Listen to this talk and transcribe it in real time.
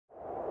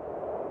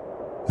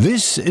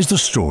This is the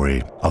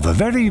story of a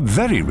very,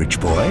 very rich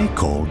boy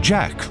called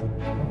Jack.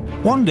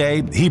 One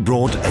day he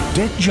brought a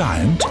dead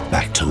giant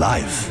back to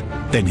life.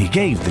 Then he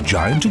gave the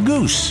giant a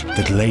goose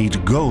that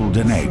laid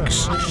golden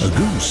eggs, a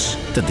goose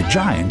that the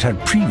giant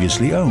had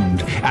previously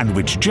owned and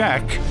which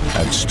Jack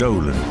had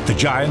stolen. The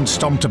giant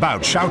stomped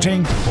about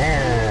shouting,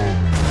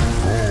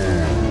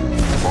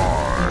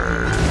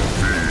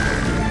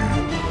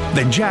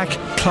 Then Jack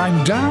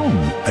climbed down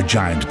a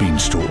giant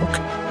beanstalk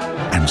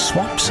and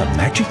swapped some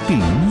magic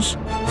beans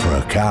for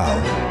a cow.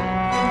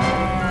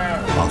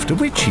 After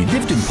which he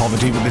lived in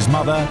poverty with his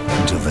mother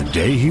until the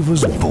day he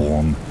was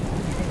born.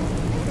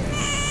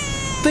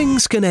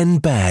 Things can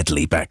end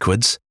badly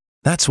backwards.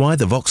 That's why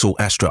the Vauxhall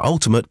Astra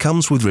Ultimate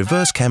comes with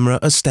reverse camera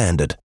as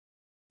standard.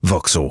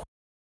 Vauxhall,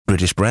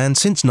 British brand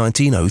since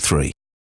 1903.